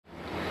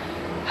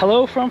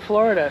Hello from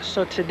Florida.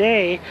 So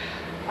today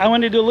I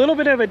want to do a little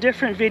bit of a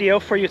different video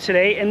for you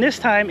today, and this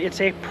time it's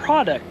a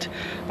product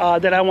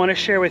that I want to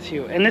share with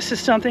you. And this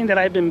is something that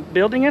I've been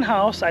building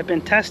in-house. I've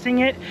been testing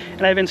it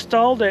and I've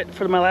installed it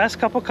for my last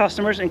couple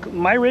customers,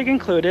 my rig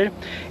included,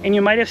 and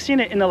you might have seen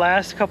it in the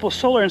last couple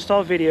solar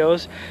install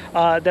videos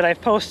that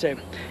I've posted.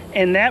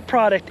 And that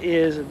product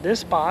is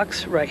this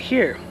box right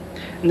here.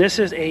 And this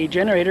is a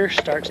generator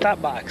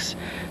start-stop box.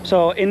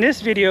 So in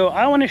this video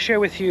I want to share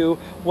with you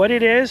what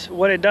it is,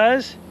 what it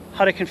does,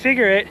 how to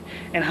configure it,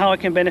 and how it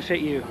can benefit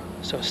you.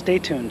 So stay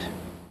tuned.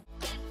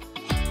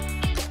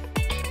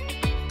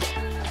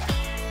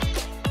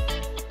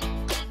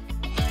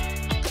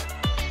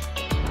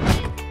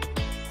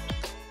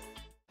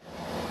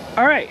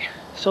 Alright,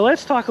 so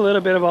let's talk a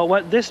little bit about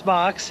what this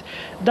box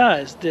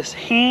does, this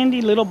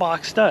handy little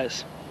box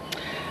does.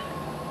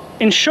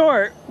 In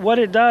short, what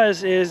it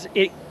does is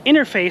it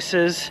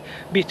interfaces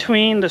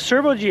between the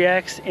Cerbo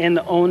GX and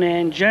the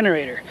Onan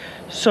Generator.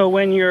 So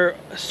when your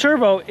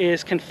servo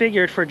is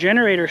configured for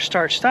generator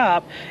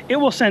start-stop, it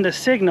will send a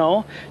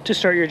signal to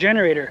start your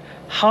generator.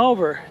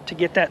 However, to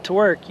get that to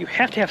work, you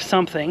have to have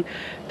something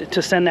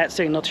to send that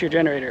signal to your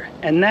generator,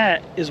 and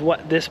that is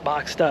what this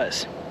box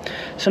does.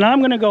 So now I'm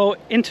going to go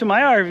into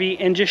my RV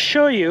and just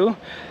show you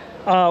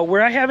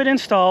where I have it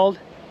installed,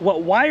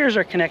 what wires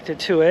are connected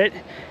to it,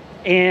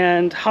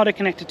 and how to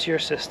connect it to your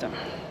system.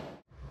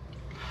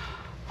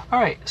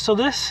 Alright, so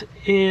this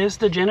is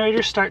the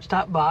generator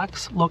start-stop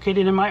box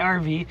located in my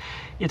RV.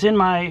 It's in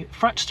my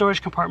front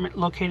storage compartment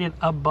located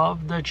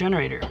above the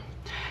generator.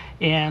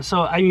 And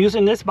so I'm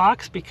using this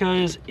box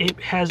because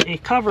it has a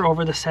cover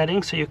over the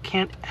setting so you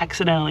can't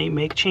accidentally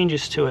make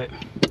changes to it.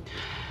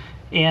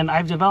 And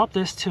I've developed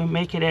this to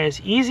make it as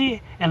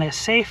easy and as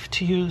safe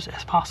to use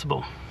as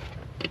possible.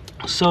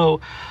 So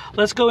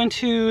let's go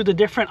into the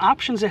different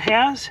options it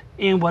has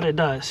and what it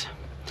does.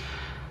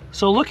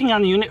 So looking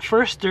on the unit,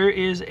 first there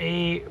is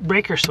a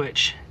breaker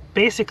switch.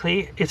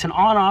 Basically it's an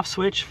on-off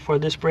switch for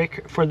this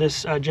breaker, for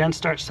this gen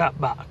start-stop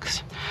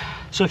box.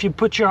 So if you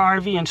put your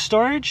RV in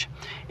storage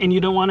and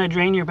you don't want to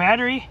drain your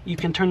battery, you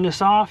can turn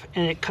this off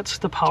and it cuts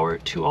the power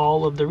to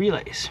all of the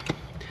relays.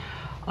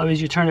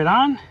 Otherwise you turn it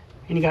on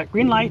and you got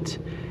green light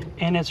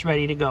and it's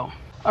ready to go.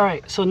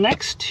 Alright, so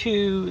next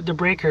to the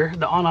breaker,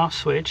 the on-off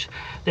switch,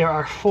 there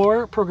are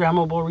 4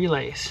 programmable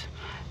relays.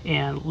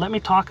 And let me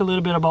talk a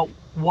little bit about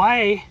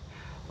why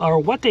or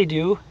what they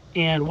do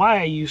and why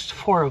I used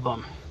 4 of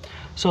them.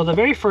 So the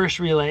very first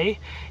relay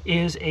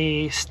is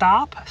a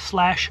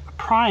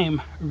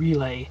stop/prime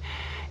relay.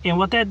 And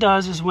what that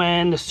does is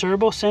when the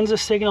servo sends a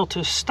signal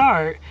to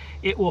start,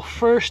 it will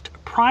first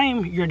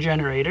prime your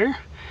generator,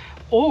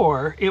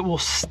 or it will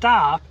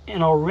stop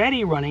an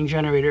already running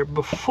generator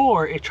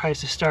before it tries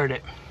to start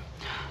it.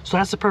 So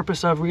that's the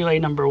purpose of relay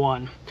number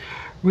 1.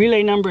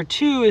 Relay number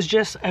 2 is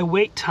just a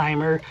wait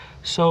timer.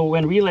 So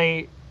when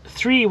relay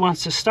 3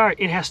 wants to start,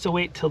 it has to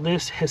wait till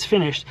this has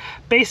finished,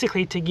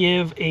 basically to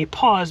give a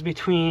pause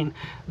between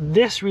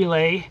this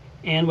relay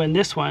and when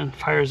this one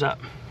fires up.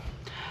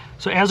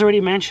 So as already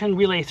mentioned,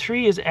 relay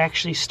 3 is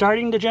actually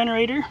starting the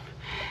generator,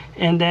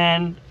 and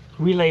then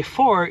relay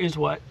 4 is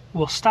what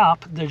will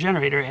stop the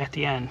generator at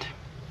the end.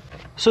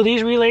 So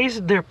these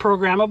relays, they're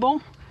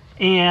programmable,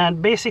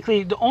 and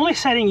basically the only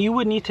setting you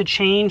would need to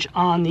change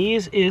on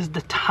these is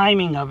the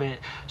timing of it.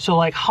 So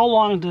like, how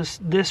long does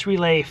this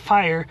relay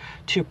fire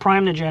to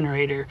prime the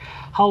generator?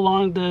 How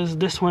long does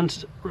this one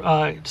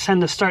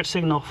send the start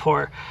signal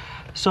for?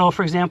 So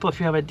for example, if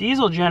you have a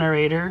diesel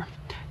generator,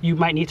 you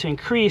might need to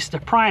increase the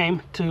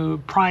prime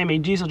to prime a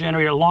diesel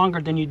generator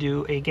longer than you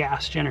do a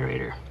gas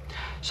generator.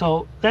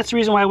 So that's the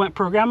reason why I went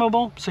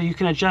programmable, so you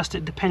can adjust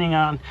it depending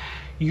on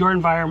your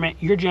environment,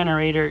 your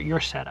generator, your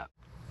setup.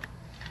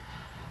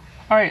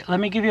 Alright, let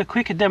me give you a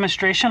quick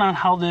demonstration on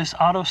how this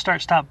auto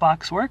start-stop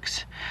box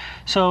works.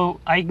 So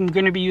I'm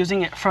going to be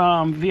using it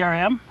from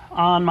VRM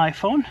on my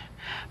phone,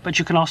 but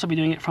you can also be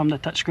doing it from the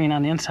touchscreen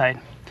on the inside.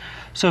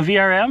 So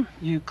VRM,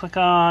 you click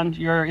on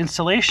your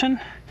installation,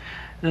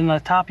 then on the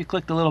top you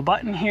click the little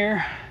button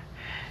here,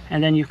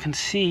 and then you can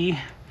see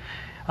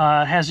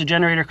it has the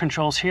generator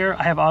controls here.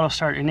 I have auto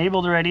start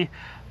enabled already,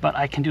 but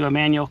I can do a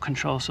manual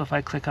control. So if I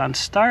click on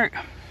start,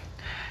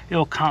 it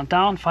will count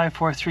down 5,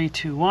 4, 3,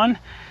 2, 1.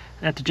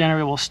 That the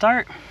generator will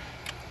start,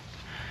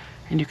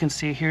 and you can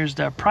see here's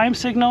the prime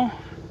signal.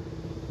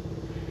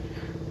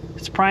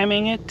 It's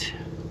priming it,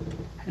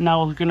 and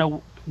now we're going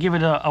to give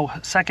it a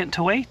second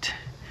to wait,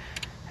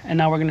 and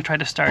now we're going to try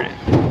to start it.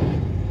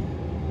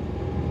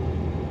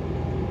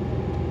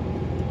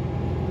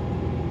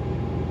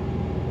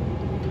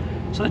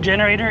 So the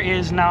generator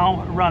is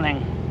now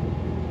running.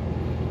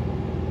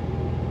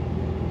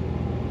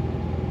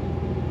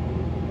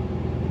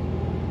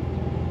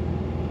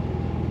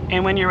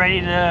 And when you're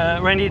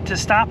ready to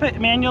stop it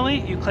manually,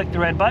 you click the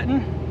red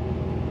button.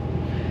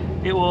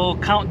 It will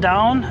count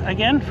down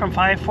again from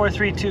 5, 4,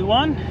 3, 2,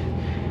 1,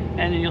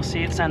 and then you'll see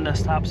it send a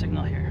stop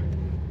signal here.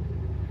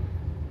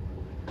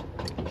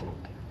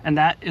 And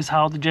that is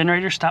how the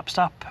generator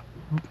start-stop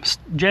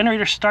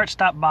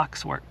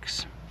box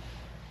works.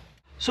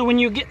 So when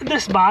you get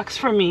this box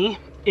from me,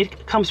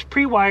 it comes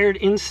pre-wired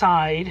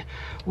inside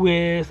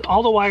with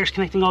all the wires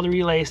connecting all the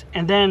relays,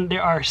 and then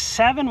there are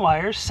 7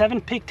 wires,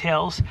 7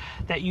 pigtails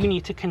that you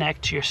need to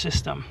connect to your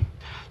system.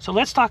 So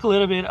let's talk a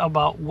little bit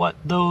about what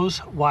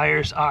those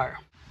wires are.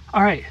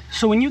 All right,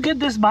 so when you get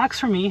this box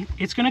from me,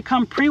 it's going to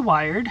come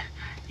pre-wired,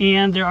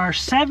 and there are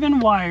 7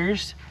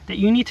 wires that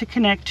you need to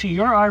connect to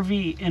your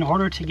RV in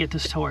order to get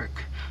this to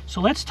work. So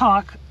let's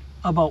talk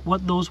about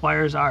what those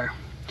wires are.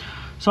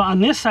 So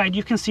on this side,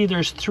 you can see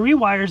there's 3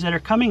 wires that are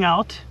coming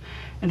out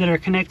and that are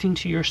connecting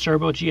to your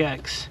Cerbo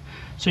GX.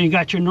 So you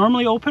got your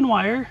normally open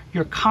wire,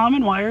 your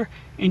common wire,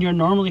 and your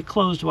normally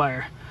closed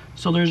wire.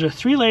 So there's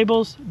 3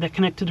 labels that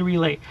connect to the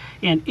relay.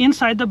 And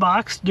inside the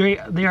box, they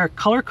are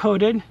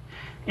color-coded,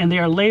 and they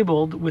are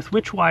labeled with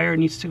which wire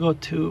needs to go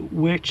to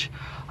which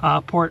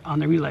port on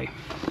the relay.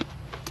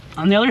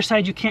 On the other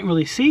side, you can't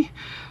really see,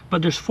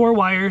 but there's 4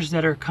 wires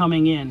that are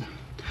coming in.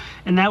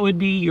 And that would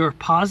be your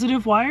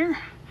positive wire,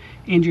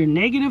 and your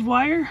negative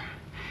wire,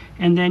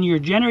 and then your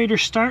generator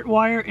start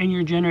wire and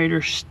your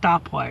generator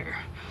stop wire.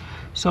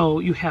 So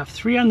you have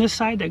 3 on this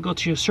side that go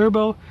to your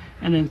Cerbo,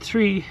 and then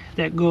 3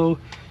 that go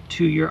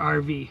to your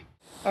RV.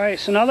 All right,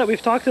 so now that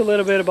we've talked a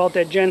little bit about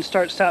that Gen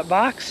start stop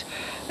box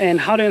and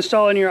how to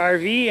install in your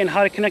RV and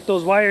how to connect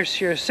those wires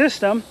to your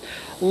system,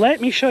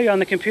 let me show you on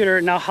the computer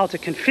now how to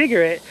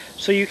configure it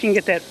so you can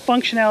get that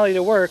functionality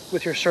to work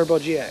with your Cerbo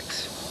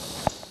GX.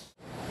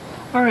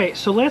 All right,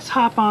 so let's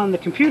hop on the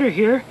computer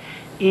here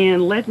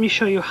and let me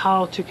show you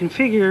how to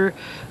configure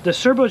the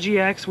Cerbo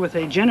GX with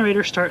a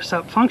generator start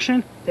stop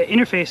function that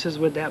interfaces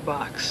with that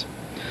box.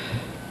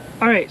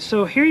 Alright,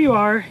 so here you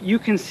are. You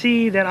can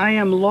see that I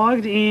am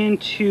logged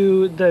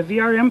into the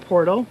VRM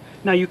portal.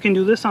 Now you can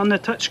do this on the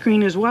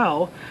touchscreen as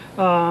well,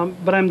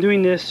 but I'm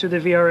doing this through the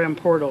VRM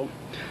portal.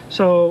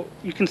 So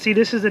you can see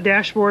this is the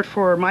dashboard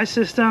for my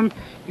system.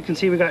 You can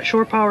see we got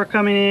shore power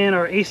coming in,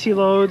 our AC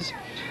loads.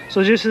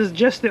 So this is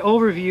just the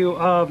overview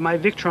of my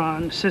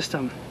Victron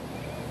system.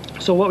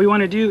 So what we want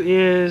to do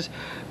is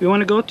we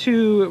want to go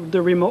to the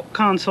remote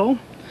console,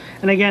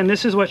 and again,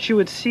 this is what you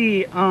would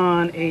see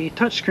on a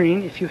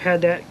touchscreen if you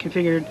had that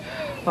configured,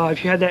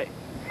 if you had that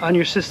on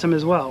your system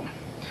as well.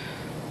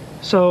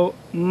 So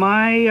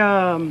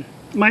my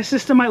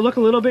system might look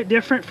a little bit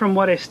different from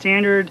what a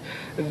standard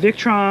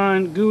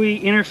Victron GUI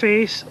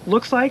interface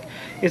looks like.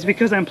 Is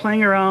because I'm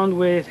playing around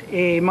with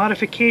a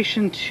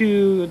modification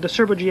to the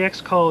Cerbo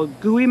GX called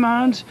GUI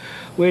mods,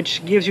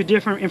 which gives you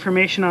different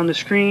information on the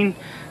screen.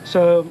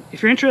 So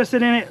if you're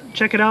interested in it,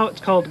 check it out.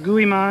 It's called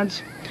GUI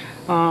mods.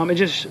 It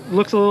just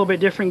looks a little bit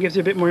different, gives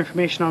you a bit more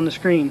information on the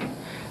screen.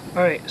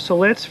 Alright,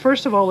 so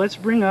first of all, let's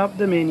bring up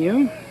the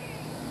menu.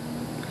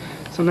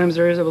 Sometimes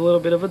there is a little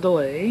bit of a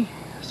delay.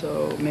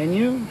 So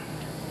menu.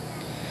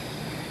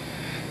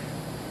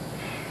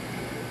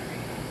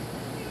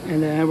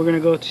 And then we're going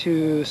to go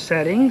to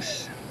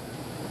settings.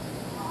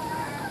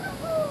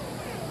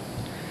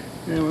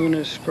 And then we're going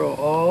to scroll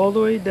all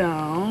the way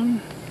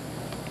down.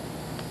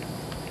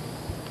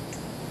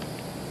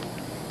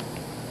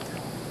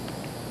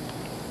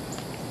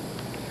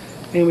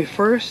 And we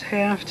first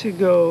have to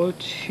go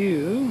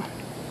to,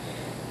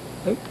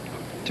 oh,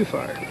 too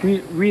far,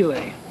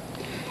 relay.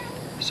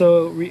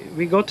 So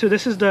we go to,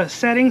 this is the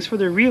settings for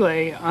the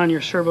relay on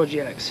your Cerbo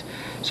GX.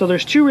 So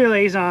there's 2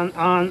 relays on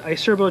a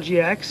Cerbo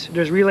GX.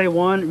 There's relay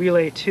 1,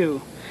 relay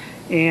 2.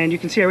 And you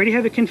can see I already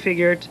have it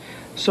configured.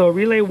 So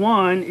relay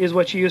 1 is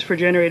what you use for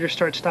generator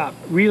start stop.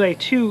 Relay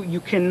 2, you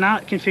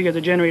cannot configure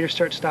the generator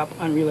start stop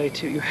on relay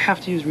 2. You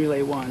have to use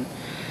relay 1.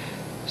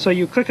 So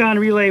you click on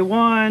relay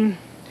 1,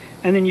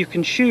 and then you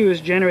can choose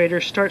generator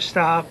start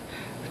stop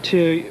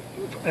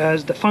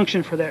as the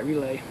function for that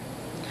relay.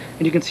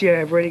 And you can see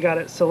I've already got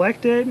it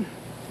selected.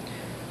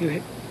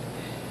 And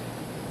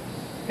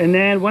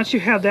then once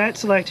you have that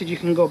selected, you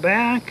can go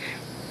back,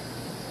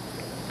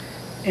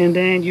 and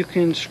then you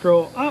can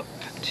scroll up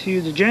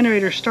to the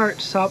generator start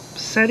stop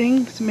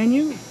settings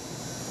menu.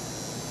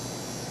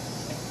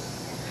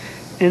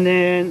 And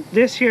then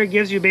this here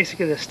gives you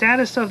basically the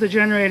status of the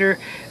generator,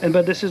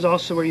 but this is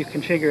also where you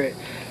configure it.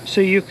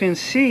 So you can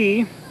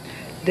see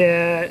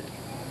that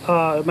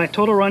my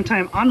total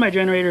runtime on my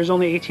generator is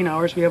only 18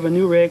 hours. We have a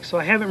new rig, so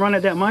I haven't run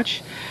it that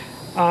much,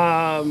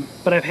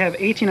 but I've had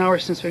 18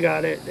 hours since we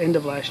got it end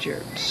of last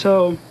year.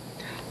 So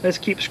let's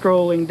keep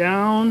scrolling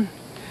down.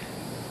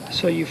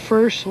 So you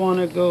first want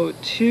to go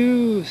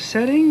to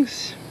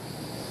settings,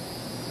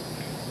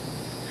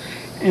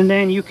 and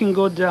then you can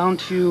go down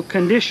to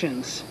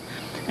conditions,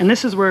 and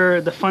this is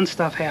where the fun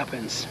stuff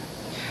happens.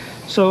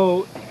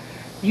 So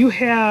you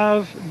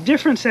have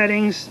different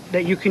settings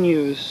that you can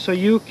use. So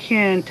you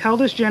can tell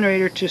this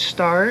generator to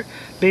start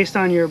based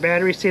on your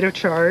battery state of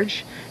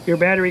charge, your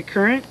battery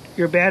current,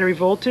 your battery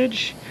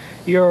voltage,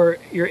 your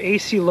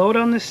AC load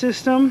on the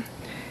system,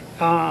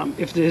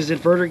 if there's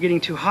inverter getting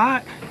too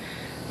hot,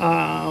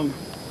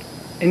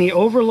 any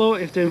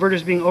overload, if the inverter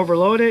is being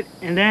overloaded,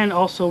 and then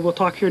also we'll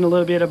talk here in a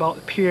little bit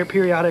about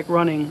periodic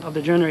running of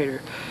the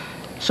generator.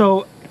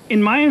 So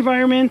in my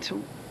environment,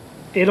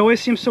 it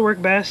always seems to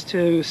work best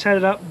to set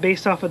it up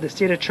based off of the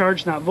state of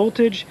charge, not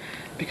voltage,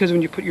 because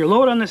when you put your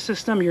load on the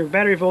system, your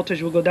battery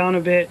voltage will go down a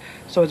bit,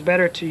 so it's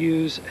better to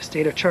use a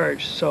state of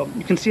charge. So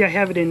you can see I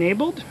have it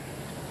enabled,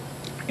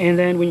 and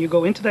then when you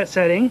go into that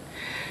setting,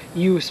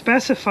 you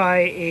specify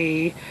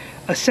a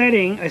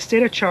setting, a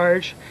state of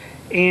charge,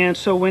 and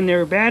so when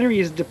their battery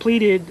is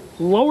depleted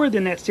lower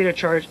than that state of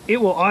charge,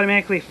 it will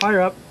automatically fire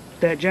up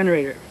that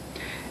generator.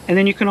 And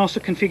then you can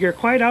also configure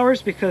quiet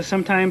hours, because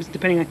sometimes,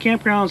 depending on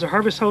campgrounds or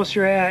harvest hosts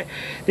you're at,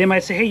 they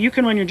might say, hey, you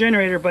can run your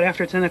generator, but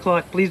after 10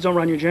 o'clock, please don't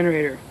run your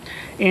generator.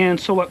 And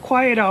so what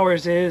quiet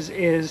hours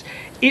is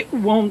it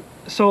won't,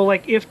 so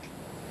like if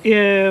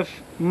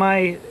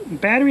my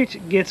battery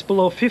gets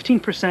below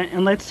 15%,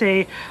 and let's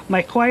say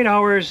my quiet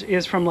hours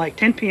is from like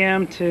 10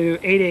 p.m. to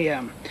 8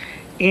 a.m.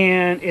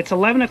 and it's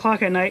 11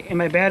 o'clock at night and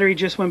my battery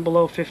just went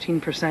below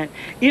 15%,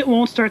 it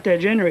won't start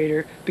that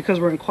generator because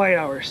we're in quiet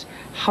hours.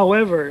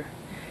 However,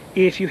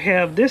 if you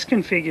have this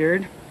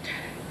configured,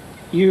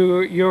 the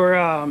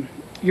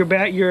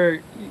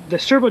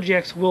Cerbo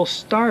GX will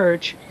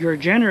start your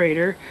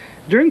generator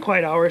during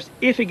quiet hours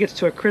if it gets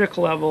to a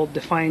critical level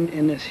defined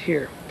in this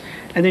here.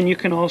 And then you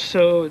can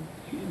also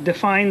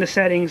define the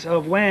settings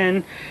of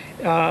when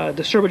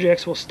the Cerbo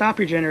GX will stop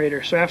your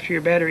generator. So after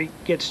your battery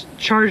gets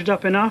charged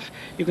up enough,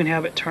 you can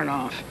have it turn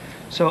off.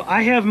 So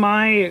I have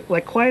my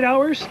quiet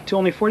hours to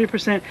only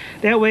 40%.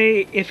 That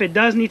way, if it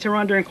does need to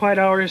run during quiet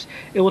hours,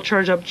 it will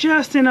charge up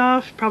just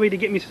enough, probably to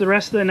get me through the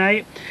rest of the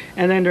night.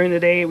 And then during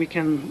the day, we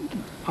can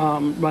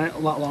run it a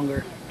lot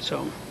longer.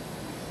 So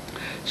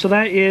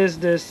that is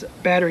this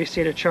battery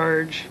state of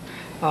charge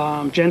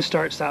gen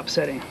start stop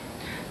setting.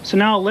 So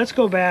now let's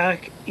go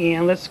back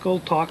and let's go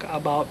talk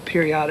about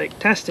periodic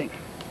testing.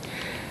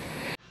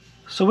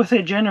 So with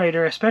a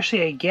generator,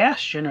 especially a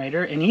gas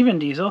generator and even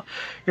diesel,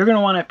 you're going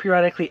to want to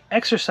periodically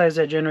exercise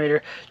that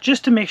generator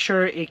just to make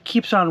sure it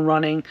keeps on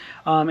running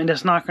and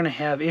it's not going to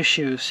have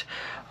issues.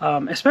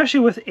 Especially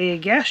with a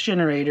gas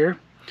generator,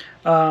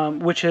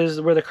 which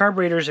is where the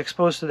carburetor is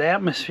exposed to the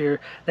atmosphere,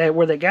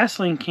 where the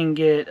gasoline can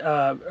get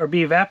or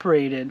be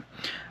evaporated.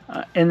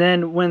 And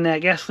then when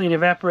that gasoline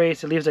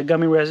evaporates, it leaves a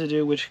gummy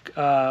residue which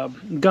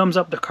gums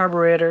up the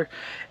carburetor,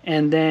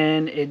 and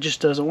then it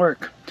just doesn't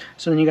work.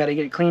 So then you got to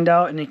get it cleaned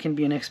out, and it can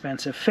be an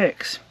expensive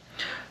fix.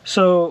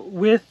 So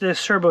with this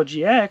Cerbo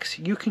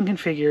GX, you can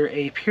configure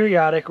a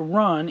periodic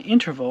run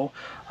interval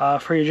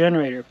for your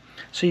generator.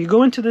 So you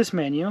go into this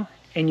menu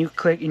and you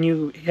click, and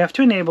you have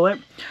to enable it,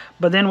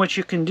 but then what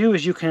you can do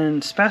is you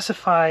can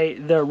specify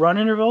the run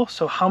interval.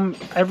 So how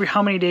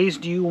many days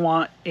do you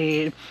want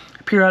a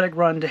periodic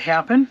run to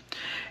happen,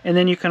 and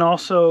then you can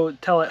also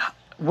tell it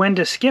when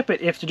to skip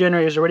it if the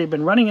generator has already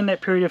been running in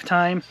that period of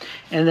time,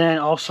 and then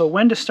also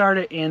when to start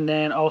it, and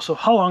then also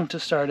how long to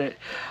start it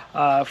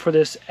for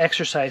this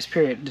exercise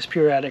period, this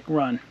periodic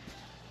run.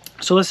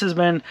 So this has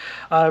been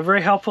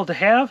very helpful to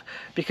have,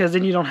 because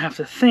then you don't have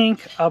to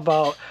think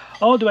about,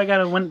 oh,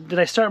 when did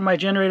I start my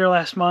generator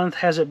last month?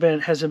 Has it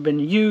been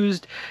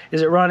used?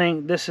 Is it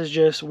running? This is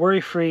just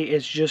worry-free.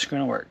 It's just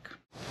going to work.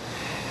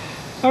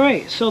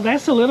 Alright, so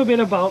that's a little bit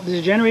about the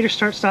generator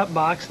start-stop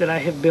box that I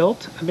have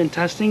built. I've been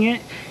testing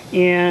it,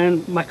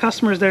 and my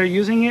customers that are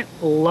using it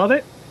love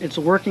it. It's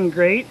working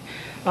great.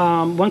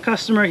 One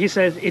customer, he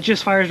says it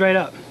just fires right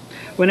up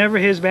whenever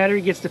his battery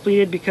gets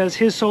depleted, because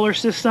his solar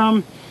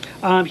system,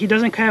 he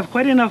doesn't have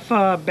quite enough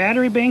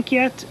battery bank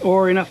yet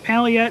or enough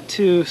panel yet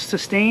to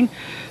sustain.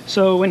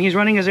 So when he's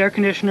running his air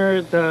conditioner,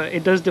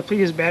 it does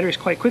deplete his batteries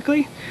quite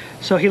quickly.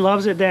 So he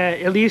loves it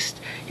that at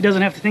least he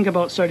doesn't have to think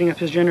about starting up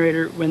his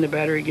generator when the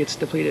battery gets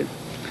depleted.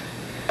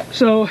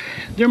 So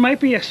there might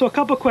be a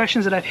couple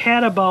questions that I've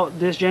had about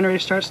this generator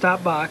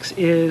start-stop box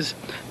is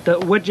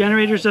what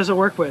generators does it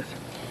work with?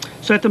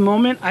 So at the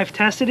moment, I've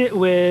tested it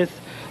with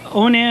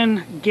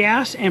Onan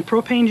gas and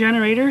propane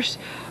generators.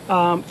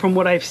 From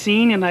what I've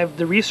seen and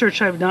the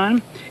research I've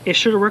done, it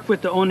should work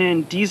with the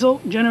Onan diesel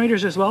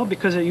generators as well,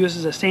 because it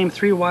uses the same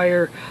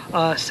 3-wire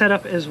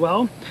setup as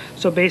well.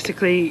 So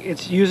basically,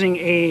 it's using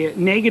a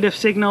negative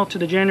signal to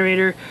the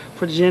generator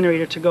for the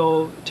generator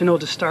to know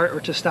to start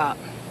or to stop.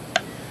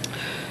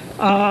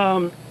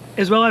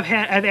 As well, I've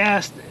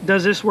asked,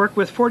 does this work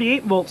with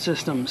 48-volt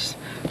systems?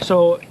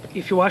 So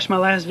if you watch my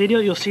last video,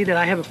 you'll see that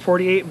I have a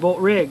 48-volt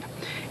rig,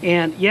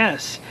 and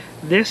yes,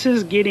 this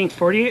is getting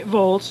 48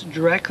 volts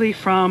directly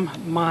from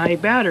my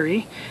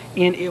battery,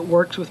 and it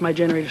works with my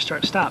generator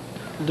start-stop.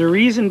 The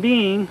reason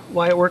being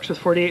why it works with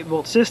 48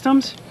 volt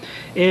systems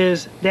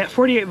is that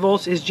 48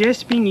 volts is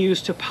just being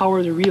used to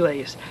power the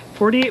relays.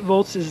 48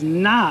 volts is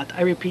not,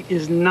 I repeat,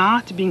 is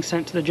not being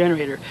sent to the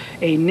generator.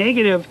 A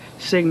negative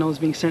signal is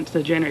being sent to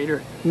the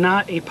generator,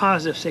 not a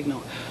positive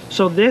signal.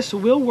 So this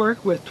will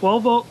work with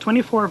 12 volt,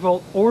 24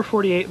 volt, or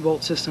 48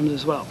 volt systems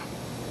as well.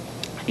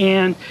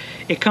 And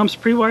it comes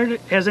pre-wired,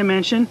 as I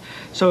mentioned.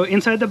 So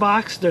inside the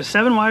box, there's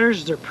 7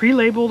 wires. They're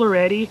pre-labeled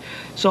already.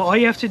 So all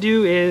you have to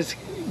do is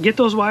get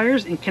those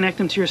wires and connect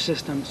them to your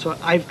system. So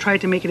I've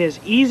tried to make it as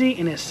easy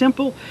and as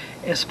simple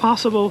as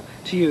possible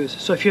to use.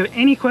 So if you have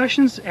any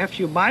questions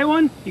after you buy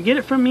one, you get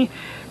it from me,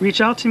 reach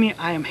out to me.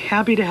 I am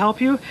happy to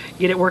help you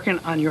get it working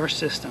on your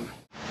system.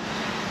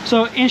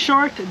 So in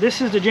short,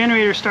 this is the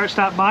generator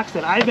start-stop box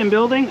that I've been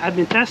building. I've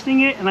been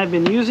testing it and I've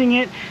been using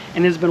it,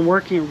 and it's been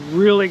working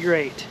really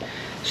great.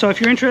 So if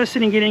you're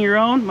interested in getting your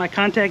own, my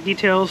contact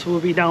details will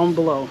be down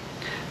below.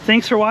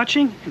 Thanks for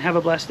watching and have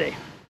a blessed day.